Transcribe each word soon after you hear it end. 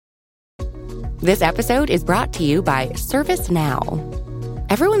This episode is brought to you by ServiceNow.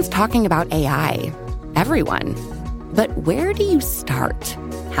 Everyone's talking about AI. Everyone. But where do you start?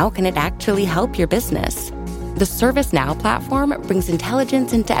 How can it actually help your business? The ServiceNow platform brings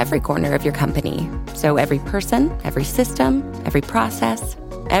intelligence into every corner of your company. So every person, every system, every process,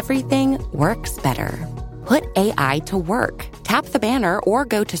 everything works better. Put AI to work. Tap the banner or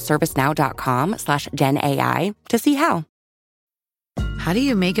go to servicenow.com/GenAI to see how. How do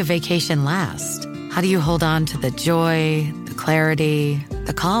you make a vacation last? How do you hold on to the joy, the clarity,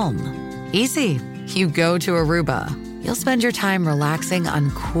 the calm? Easy. You go to Aruba. You'll spend your time relaxing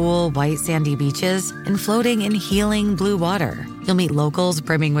on cool, white, sandy beaches and floating in healing blue water. You'll meet locals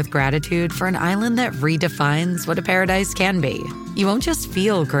brimming with gratitude for an island that redefines what a paradise can be. You won't just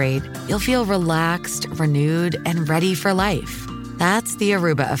feel great. You'll feel relaxed, renewed, and ready for life. That's the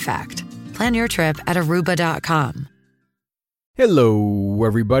Aruba effect. Plan your trip at Aruba.com. Hello,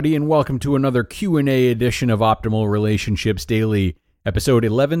 everybody, and welcome to another Q&A edition of Optimal Relationships Daily, episode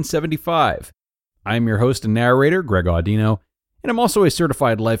 1175. I'm your host and narrator, Greg Audino, and I'm also a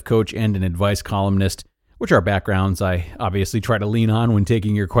certified life coach and an advice columnist, which are backgrounds I obviously try to lean on when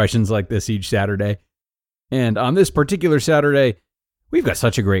taking your questions like this each Saturday. And on this particular Saturday, we've got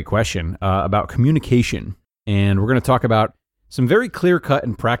such a great question about communication, and we're going to talk about some very clear-cut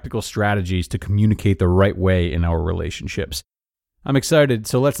and practical strategies to communicate the right way in our relationships. I'm excited,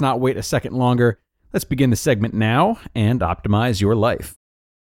 so let's not wait a second longer. Let's begin the segment now and optimize your life.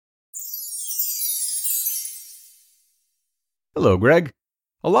 Hello, Greg.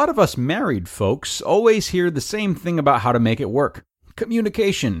 A lot of us married folks always hear the same thing about how to make it work: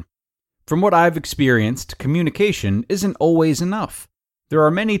 communication. From what I've experienced, communication isn't always enough. There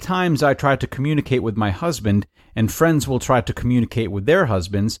are many times I try to communicate with my husband, and friends will try to communicate with their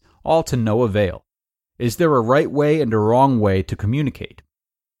husbands, all to no avail. Is there a right way and a wrong way to communicate?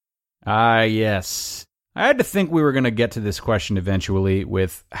 Yes. I had to think we were going to get to this question eventually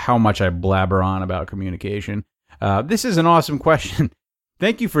with how much I blabber on about communication. This is an awesome question.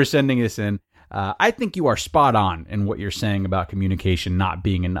 Thank you for sending this in. I think you are spot on in what you're saying about communication not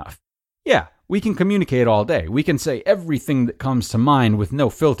being enough. Yeah, we can communicate all day. We can say everything that comes to mind with no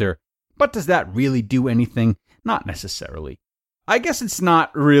filter. But does that really do anything? Not necessarily. I guess it's not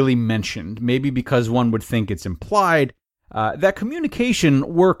really mentioned, maybe because one would think it's implied, that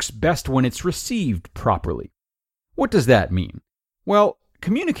communication works best when it's received properly. What does that mean? Well,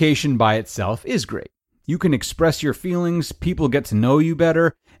 communication by itself is great. You can express your feelings, people get to know you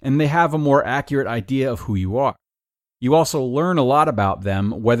better, and they have a more accurate idea of who you are. You also learn a lot about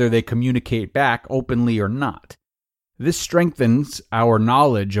them, whether they communicate back openly or not. This strengthens our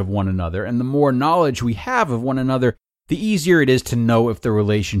knowledge of one another, and the more knowledge we have of one another, the easier it is to know if the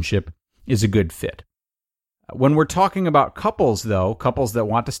relationship is a good fit. When we're talking about couples, though, couples that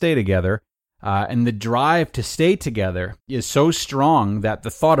want to stay together, and the drive to stay together is so strong that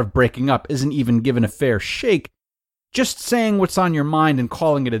the thought of breaking up isn't even given a fair shake, just saying what's on your mind and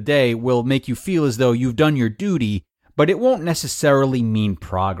calling it a day will make you feel as though you've done your duty, but it won't necessarily mean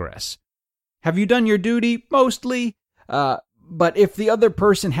progress. Have you done your duty? Mostly. But if the other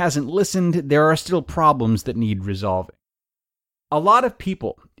person hasn't listened, there are still problems that need resolving. A lot of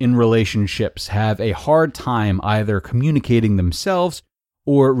people in relationships have a hard time either communicating themselves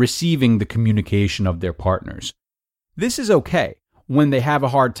or receiving the communication of their partners. This is okay when they have a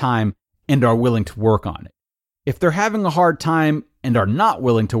hard time and are willing to work on it. If they're having a hard time and are not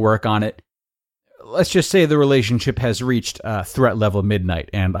willing to work on it, let's just say the relationship has reached threat level midnight,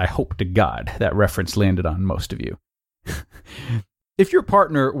 and I hope to God that reference landed on most of you. If your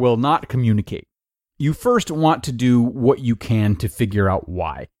partner will not communicate, you first want to do what you can to figure out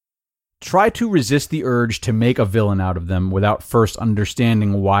why. Try to resist the urge to make a villain out of them without first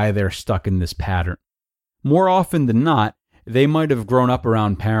understanding why they're stuck in this pattern. More often than not, they might have grown up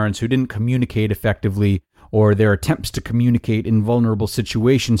around parents who didn't communicate effectively, or their attempts to communicate in vulnerable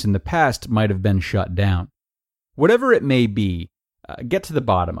situations in the past might have been shut down. Whatever it may be, get to the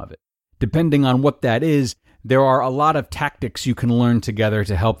bottom of it. Depending on what that is, there are a lot of tactics you can learn together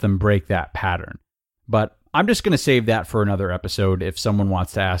to help them break that pattern. But I'm just going to save that for another episode if someone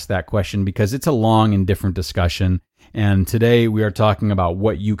wants to ask that question, because it's a long and different discussion. And today we are talking about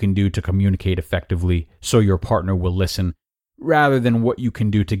what you can do to communicate effectively so your partner will listen, rather than what you can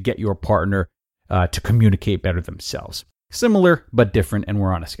do to get your partner to communicate better themselves. Similar, but different, and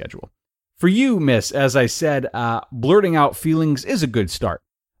we're on a schedule. For you, miss, as I said, blurting out feelings is a good start,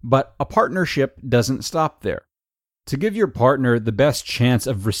 but a partnership doesn't stop there. To give your partner the best chance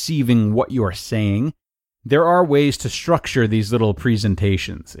of receiving what you are saying, there are ways to structure these little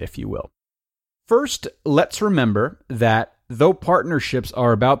presentations, if you will. First, let's remember that though partnerships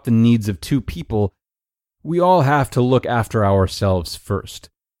are about the needs of two people, we all have to look after ourselves first.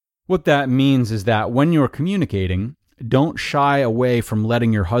 What that means is that when you're communicating, don't shy away from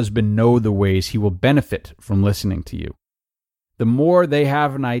letting your husband know the ways he will benefit from listening to you. The more they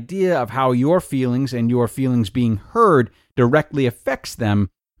have an idea of how your feelings and your feelings being heard directly affects them,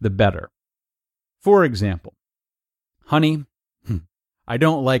 the better. For example, honey, I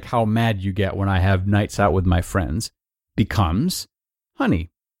don't like how mad you get when I have nights out with my friends, becomes,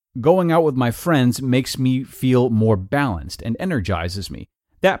 honey, going out with my friends makes me feel more balanced and energizes me.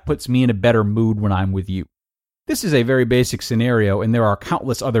 That puts me in a better mood when I'm with you. This is a very basic scenario, and there are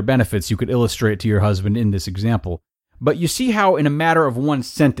countless other benefits you could illustrate to your husband in this example. But you see how in a matter of one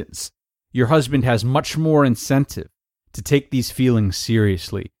sentence, your husband has much more incentive to take these feelings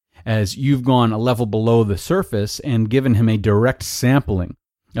seriously, as you've gone a level below the surface and given him a direct sampling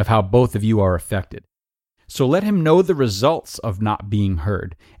of how both of you are affected. So let him know the results of not being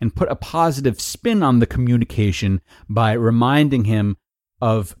heard, and put a positive spin on the communication by reminding him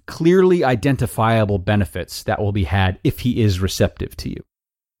of clearly identifiable benefits that will be had if he is receptive to you.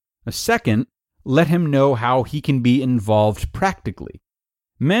 Second, let him know how he can be involved practically.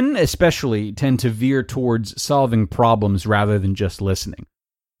 Men especially tend to veer towards solving problems rather than just listening.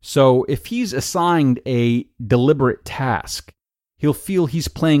 So if he's assigned a deliberate task, he'll feel he's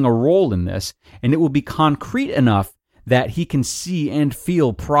playing a role in this, and it will be concrete enough that he can see and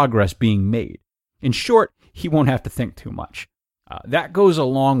feel progress being made. In short, he won't have to think too much. That goes a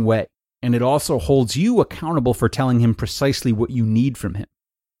long way, and it also holds you accountable for telling him precisely what you need from him.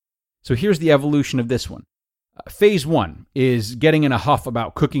 So here's the evolution of this one. Phase 1 is getting in a huff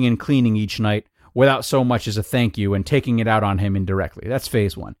about cooking and cleaning each night without so much as a thank you and taking it out on him indirectly. That's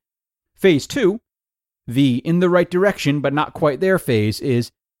phase 1. Phase 2, the in the right direction but not quite there phase,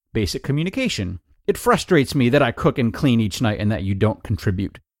 is basic communication. It frustrates me that I cook and clean each night and that you don't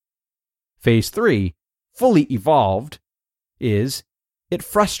contribute. Phase 3, fully evolved, is it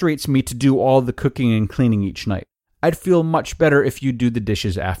frustrates me to do all the cooking and cleaning each night. I'd feel much better if you do the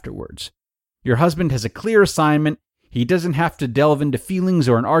dishes afterwards. Your husband has a clear assignment. He doesn't have to delve into feelings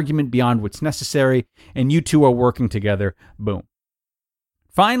or an argument beyond what's necessary, and you two are working together. Boom.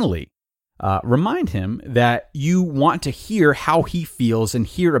 Finally, remind him that you want to hear how he feels and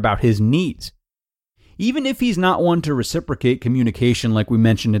hear about his needs. Even if he's not one to reciprocate communication like we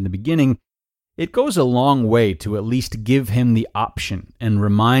mentioned in the beginning, it goes a long way to at least give him the option and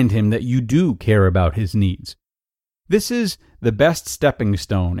remind him that you do care about his needs. This is the best stepping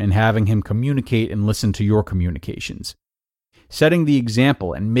stone in having him communicate and listen to your communications, setting the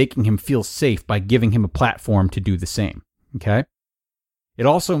example and making him feel safe by giving him a platform to do the same. Okay? It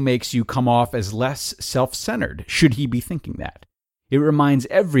also makes you come off as less self-centered, should he be thinking that. It reminds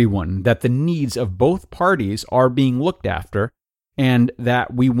everyone that the needs of both parties are being looked after and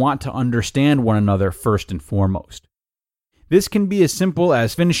that we want to understand one another first and foremost. This can be as simple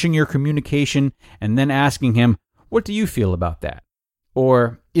as finishing your communication and then asking him, what do you feel about that?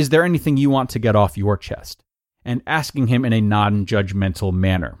 Or, is there anything you want to get off your chest? And asking him in a non-judgmental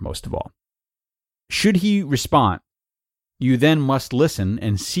manner, most of all. Should he respond, you then must listen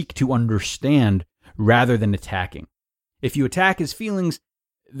and seek to understand rather than attacking. If you attack his feelings,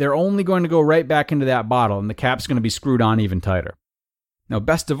 they're only going to go right back into that bottle and the cap's going to be screwed on even tighter. Now,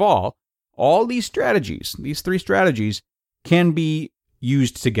 best of all these strategies, these 3 strategies, can be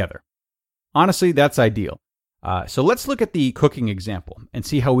used together. Honestly, that's ideal. So let's look at the cooking example and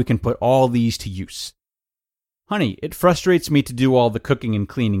see how we can put all these to use. Honey, it frustrates me to do all the cooking and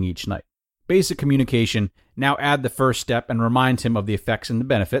cleaning each night. Basic communication. Now add the first step and remind him of the effects and the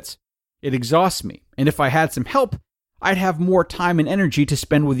benefits. It exhausts me, and if I had some help, I'd have more time and energy to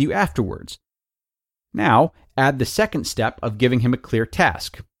spend with you afterwards. Now, add the second step of giving him a clear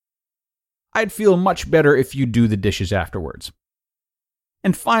task. I'd feel much better if you do the dishes afterwards.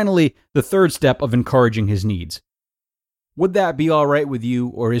 And finally, the third step of encouraging his needs. Would that be all right with you,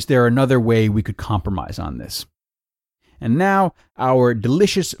 or is there another way we could compromise on this? And now, our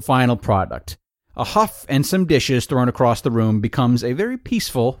delicious final product. A huff and some dishes thrown across the room becomes a very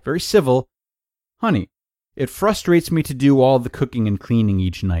peaceful, very civil, honey, it frustrates me to do all the cooking and cleaning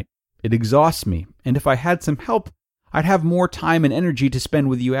each night. It exhausts me, and if I had some help, I'd have more time and energy to spend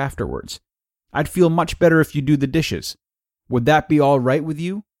with you afterwards. I'd feel much better if you do the dishes. Would that be all right with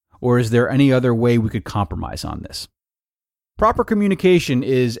you, or is there any other way we could compromise on this? Proper communication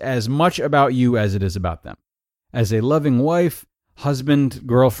is as much about you as it is about them. As a loving wife, husband,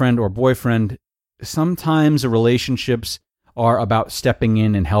 girlfriend, or boyfriend, sometimes relationships are about stepping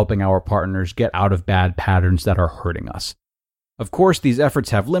in and helping our partners get out of bad patterns that are hurting us. Of course, these efforts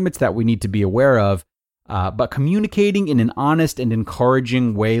have limits that we need to be aware of, But communicating in an honest and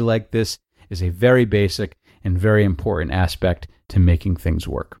encouraging way like this is a very basic and very important aspect to making things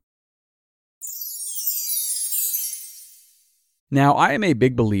work. Now, I am a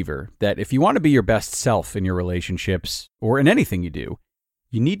big believer that if you want to be your best self in your relationships or in anything you do,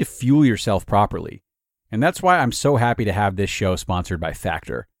 you need to fuel yourself properly. And that's why I'm so happy to have this show sponsored by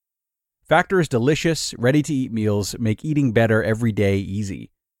Factor. Factor's delicious, ready-to-eat meals make eating better every day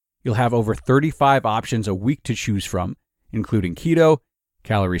easy. You'll have over 35 options a week to choose from, including keto,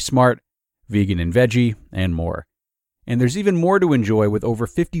 calorie smart, vegan and veggie, and more. And there's even more to enjoy with over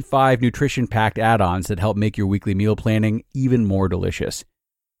 55 nutrition-packed add-ons that help make your weekly meal planning even more delicious.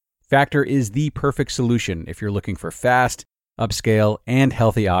 Factor is the perfect solution if you're looking for fast, upscale, and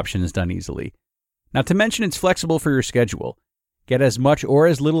healthy options done easily. Not to mention it's flexible for your schedule. Get as much or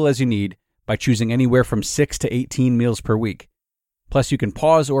as little as you need by choosing anywhere from 6 to 18 meals per week. Plus, you can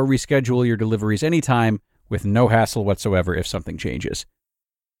pause or reschedule your deliveries anytime with no hassle whatsoever if something changes.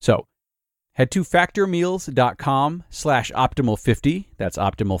 So, head to factormeals.com/optimal50, that's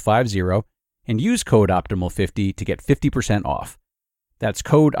optimal50, and use code optimal50 to get 50% off. That's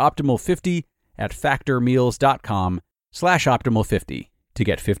code optimal50 at factormeals.com/optimal50 to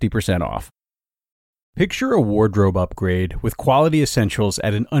get 50% off. Picture a wardrobe upgrade with quality essentials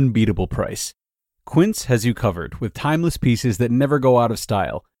at an unbeatable price. Quince has you covered with timeless pieces that never go out of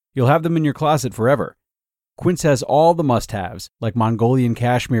style. You'll have them in your closet forever. Quince has all the must-haves, like Mongolian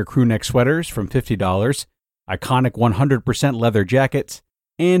cashmere crewneck sweaters from $50, iconic 100% leather jackets,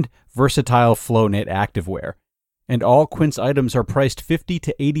 and versatile flow-knit activewear. And all Quince items are priced 50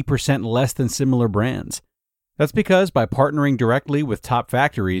 to 80% less than similar brands. That's because by partnering directly with top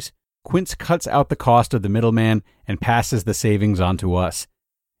factories, Quince cuts out the cost of the middleman and passes the savings on to us.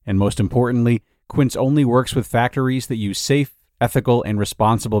 And most importantly, Quince only works with factories that use safe, ethical, and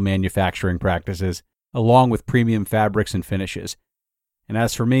responsible manufacturing practices, along with premium fabrics and finishes. And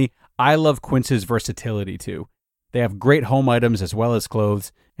as for me, I love Quince's versatility too. They have great home items as well as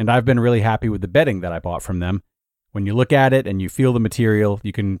clothes, and I've been really happy with the bedding that I bought from them. When you look at it and you feel the material,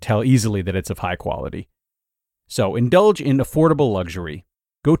 you can tell easily that it's of high quality. So indulge in affordable luxury.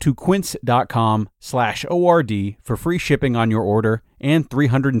 Go to quince.com/ORD for free shipping on your order and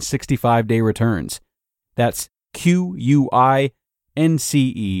 365-day returns. That's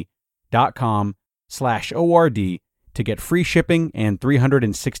QUINCE.com/ORD to get free shipping and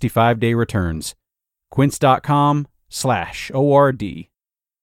 365-day returns. Quince.com/ORD.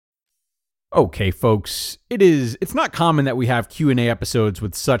 Okay, folks, it's not common that we have Q&A episodes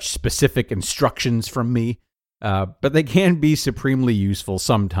with such specific instructions from me. But they can be supremely useful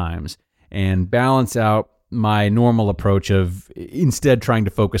sometimes and balance out my normal approach of instead trying to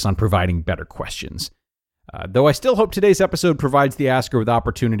focus on providing better questions. Though I still hope today's episode provides the asker with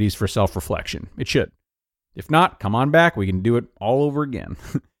opportunities for self-reflection. It should. If not, come on back. We can do it all over again.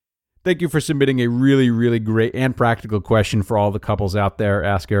 Thank you for submitting a really, really great and practical question for all the couples out there,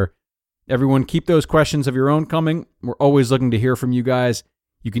 asker. Everyone, keep those questions of your own coming. We're always looking to hear from you guys.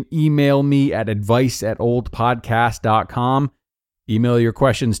 You can email me at advice@oldpodcast.com. Email your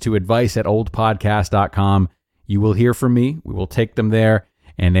questions to advice@oldpodcast.com. You will hear from me. We will take them there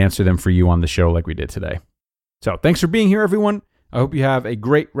and answer them for you on the show like we did today. So thanks for being here, everyone. I hope you have a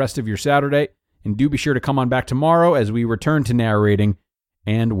great rest of your Saturday. And do be sure to come on back tomorrow as we return to narrating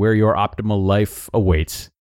and where your optimal life awaits.